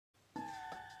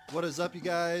What is up, you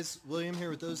guys? William here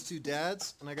with those two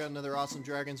dads, and I got another awesome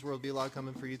Dragon's World vlog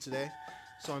coming for you today.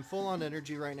 So I'm full on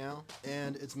energy right now,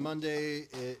 and it's Monday.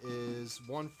 It is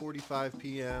 1:45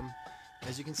 p.m.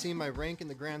 As you can see, my rank in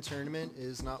the grand tournament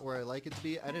is not where I like it to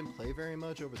be. I didn't play very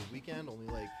much over the weekend, only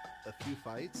like a few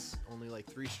fights, only like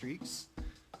 3 streaks.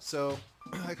 So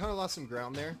I kind of lost some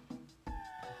ground there.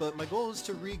 But my goal is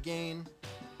to regain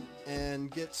and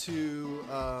get to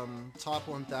top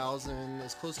 1,000,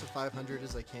 as close to 500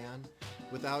 as I can,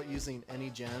 without using any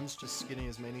gems, just getting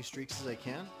as many streaks as I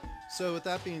can. So with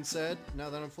that being said, now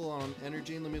that I'm full on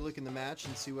energy, let me look in the match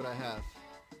and see what I have.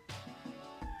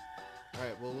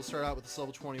 Alright, well, we'll start out with this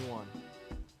level 21.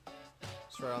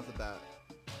 Start off the bat.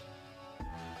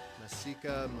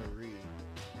 Masika Marie.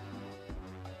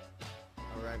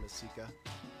 Alright, Masika.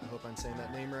 I hope I'm saying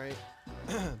that name right.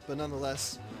 But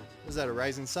nonetheless, is that a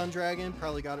Rising Sun Dragon?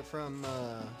 Probably got it from,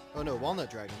 oh no,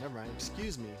 Walnut Dragon. Never mind.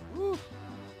 Excuse me. Woo!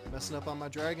 Messing up on my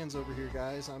dragons over here,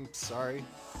 guys. I'm sorry.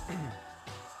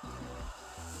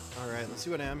 Alright, let's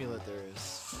see what amulet there is.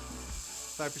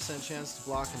 5% chance to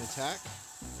block an attack.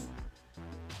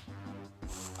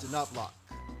 Did not block.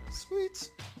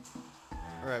 Sweet!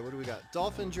 Alright, what do we got?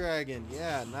 Dolphin Dragon.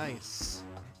 Yeah, nice.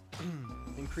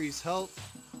 Increase health.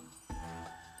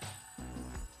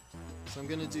 So I'm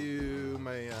going to do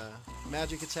my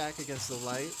magic attack against the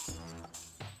light.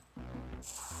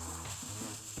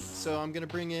 So I'm going to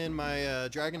bring in my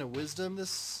Dragon of Wisdom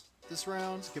this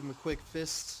round. Give him a quick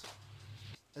fist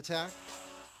attack.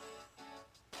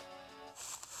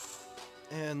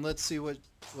 And let's see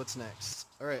what's next.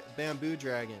 Alright, Bamboo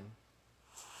Dragon.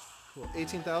 Cool.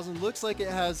 18,000. Looks like it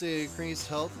has a increased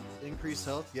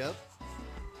health. Yep.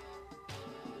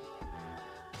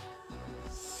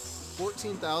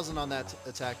 14,000 on that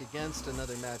attack against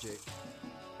another magic.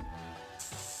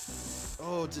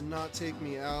 Oh, did not take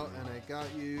me out, and I got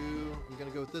you. I'm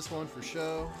gonna go with this one for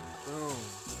show. Boom.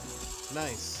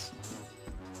 Nice.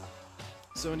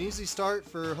 So an easy start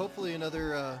for hopefully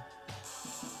another,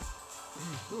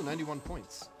 ooh, 91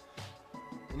 points.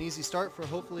 An easy start for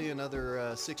hopefully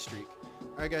another 6 streak.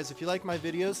 Alright guys, if you like my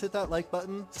videos, hit that like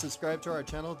button, subscribe to our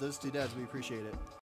channel. Those two dads, we appreciate it.